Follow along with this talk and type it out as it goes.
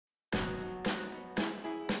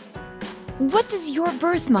What does your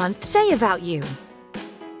birth month say about you?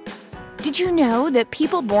 Did you know that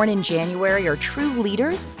people born in January are true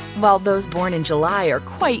leaders, while those born in July are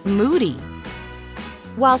quite moody?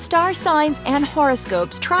 While star signs and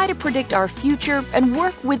horoscopes try to predict our future and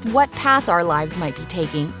work with what path our lives might be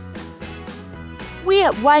taking, we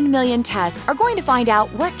at 1 Million Tests are going to find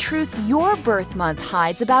out what truth your birth month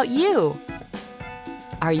hides about you.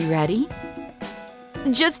 Are you ready?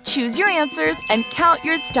 Just choose your answers and count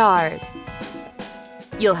your stars.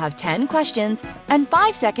 You'll have 10 questions and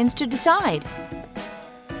 5 seconds to decide.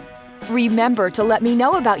 Remember to let me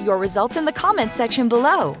know about your results in the comments section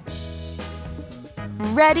below.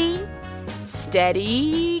 Ready,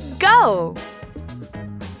 steady, go!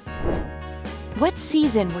 What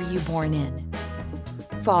season were you born in?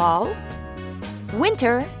 Fall,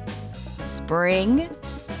 winter, spring,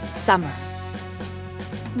 summer?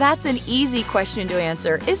 That's an easy question to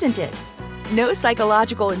answer, isn't it? No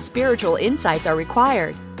psychological and spiritual insights are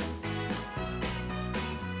required.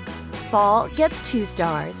 Fall gets 2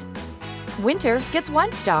 stars. Winter gets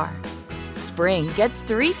 1 star. Spring gets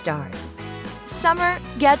 3 stars. Summer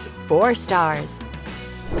gets 4 stars.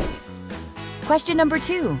 Question number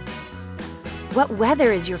 2. What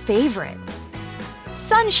weather is your favorite?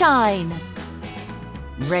 Sunshine,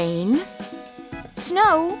 rain,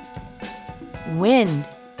 snow, wind.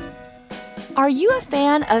 Are you a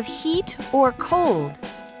fan of heat or cold?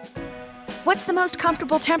 What's the most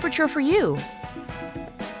comfortable temperature for you?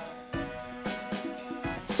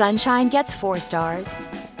 Sunshine gets 4 stars.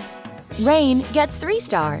 Rain gets 3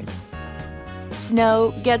 stars.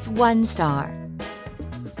 Snow gets 1 star.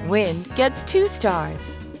 Wind gets 2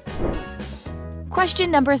 stars.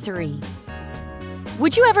 Question number 3.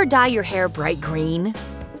 Would you ever dye your hair bright green?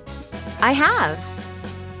 I have.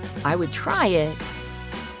 I would try it.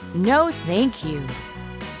 No, thank you.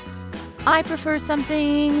 I prefer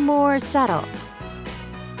something more subtle.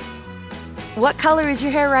 What color is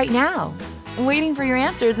your hair right now? I'm waiting for your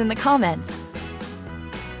answers in the comments.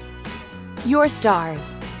 Your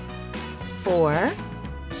stars. 4,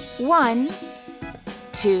 1,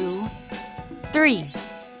 2, 3.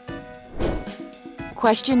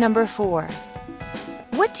 Question number 4.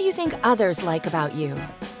 What do you think others like about you?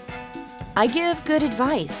 I give good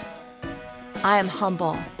advice. I am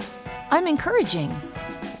humble. I'm encouraging.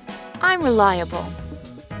 I'm reliable.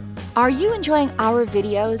 Are you enjoying our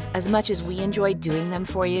videos as much as we enjoy doing them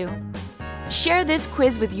for you? Share this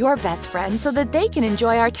quiz with your best friends so that they can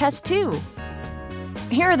enjoy our test too.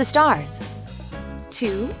 Here are the stars.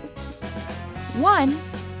 2, 1,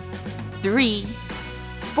 3,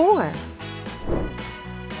 4.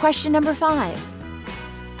 Question number 5.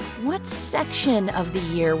 What section of the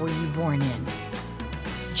year were you born in?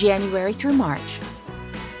 January through March,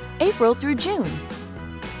 April through June,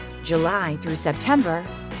 July through September,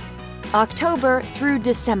 October through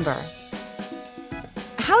December.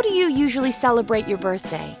 How do you usually celebrate your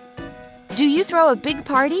birthday? Do you throw a big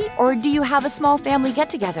party or do you have a small family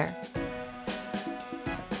get-together?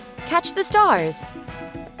 Catch the stars.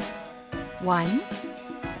 1,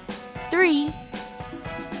 3,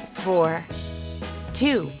 4,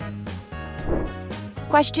 2.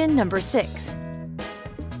 Question number 6.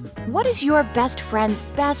 What is your best friend's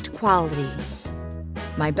best quality?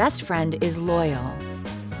 My best friend is loyal.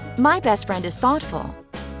 My best friend is thoughtful.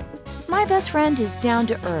 My best friend is down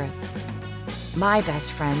to earth. My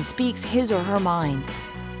best friend speaks his or her mind.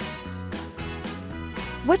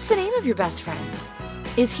 What's the name of your best friend?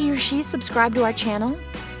 Is he or she subscribed to our channel?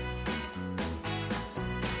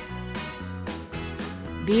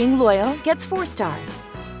 Being loyal gets 4 stars.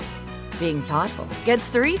 Being thoughtful gets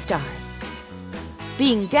 3 stars.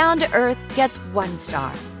 Being down to earth gets 1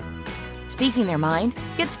 star. Speaking their mind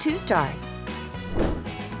gets 2 stars.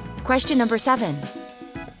 Question number 7.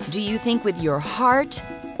 Do you think with your heart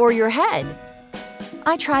or your head?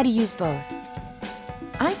 I try to use both.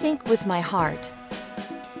 I think with my heart.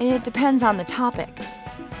 It depends on the topic.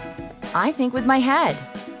 I think with my head.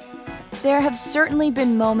 There have certainly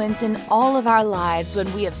been moments in all of our lives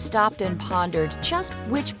when we have stopped and pondered just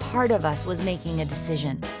which part of us was making a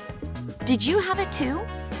decision. Did you have it too?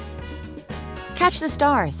 Catch the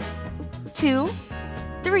stars. 2,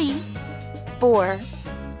 3, 4,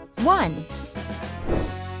 1.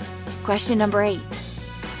 Question number 8.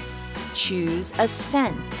 Choose a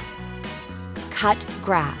scent. Cut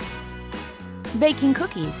grass. Baking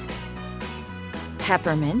cookies.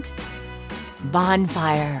 Peppermint.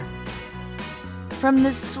 Bonfire. From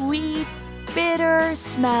the sweet, bitter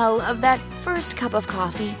smell of that first cup of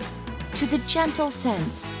coffee to the gentle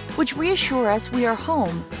scents which reassure us we are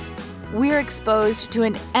home, we're exposed to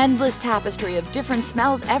an endless tapestry of different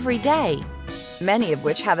smells every day. many of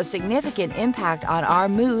which have a significant impact on our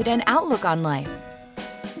mood and outlook on life.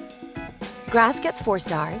 Grass gets 4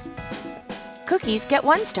 stars. Cookies get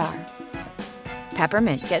 1 star.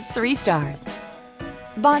 Peppermint gets 3 stars.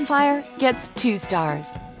 Bonfire gets 2 stars.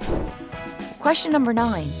 Question number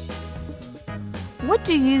 9. What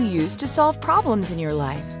do you use to solve problems in your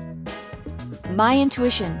life? My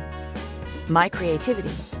intuition. My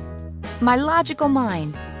creativity. My logical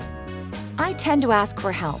mind. I tend to ask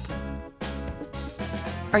for help.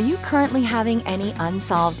 Are you currently having any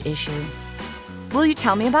unsolved issue? Will you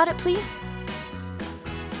tell me about it, please?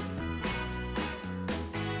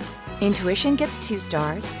 Intuition gets 2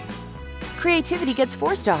 stars. Creativity gets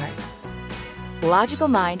 4 stars. Logical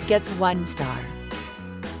mind gets 1 star.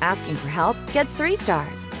 Asking for help gets 3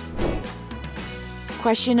 stars.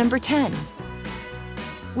 Question number 10.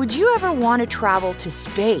 Would you ever want to travel to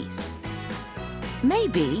space?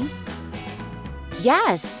 Maybe.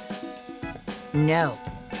 Yes. No.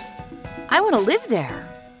 I want to live there.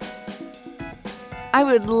 I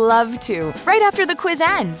would love to, right after the quiz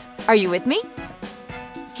ends. Are you with me?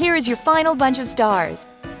 Here is your final bunch of stars.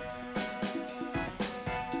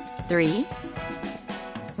 3,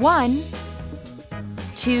 1,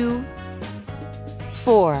 2,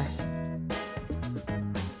 4.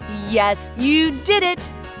 Yes, you did it!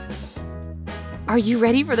 Are you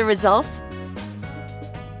ready for the results?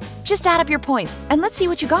 Just add up your points and let's see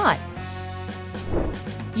what you got.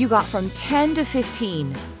 You got from 10 to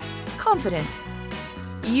 15. Confident.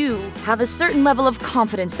 You have a certain level of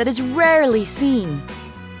confidence that is rarely seen.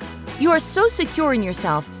 You are so secure in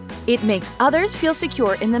yourself, it makes others feel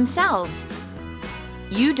secure in themselves.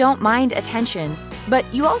 You don't mind attention, but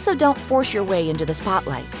you also don't force your way into the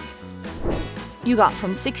spotlight. You got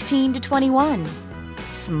from 16 to 21.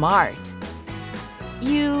 Smart.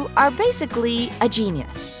 You are basically a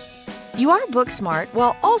genius. You are book smart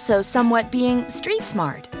while also somewhat being street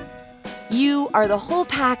smart. You are the whole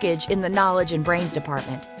package in the knowledge and brains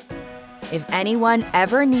department. If anyone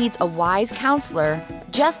ever needs a wise counselor,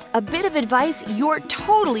 just a bit of advice, you're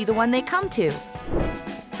totally the one they come to.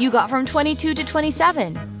 You got from 22 to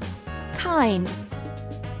 27. Kind.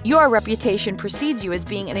 Your reputation precedes you as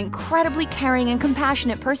being an incredibly caring and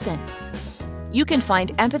compassionate person. You can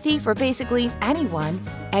find empathy for basically anyone,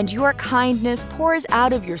 and your kindness pours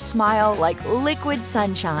out of your smile like liquid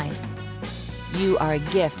sunshine. You are a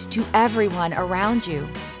gift to everyone around you.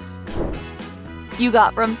 You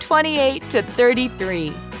got from 28 to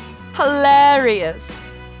 33. Hilarious!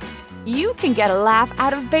 You can get a laugh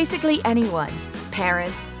out of basically anyone.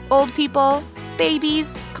 Parents, old people,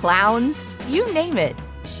 babies, clowns, you name it.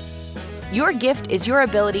 Your gift is your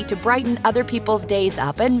ability to brighten other people's days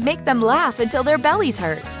up and make them laugh until their bellies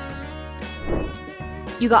hurt.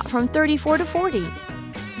 You got from 34 to 40.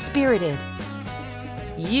 Spirited.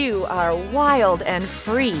 You are wild and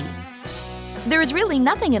free. There is really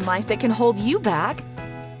nothing in life that can hold you back.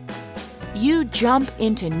 You jump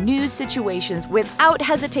into new situations without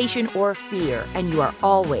hesitation or fear, and you are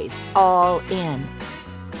always all in.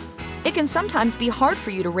 It can sometimes be hard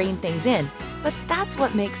for you to rein things in, but that's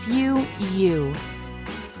what makes you, you.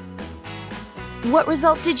 What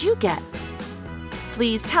result did you get?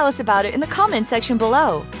 Please tell us about it in the comments section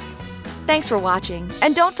below. Thanks for watching,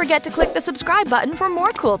 and don't forget to click the subscribe button for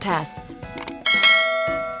more cool tests.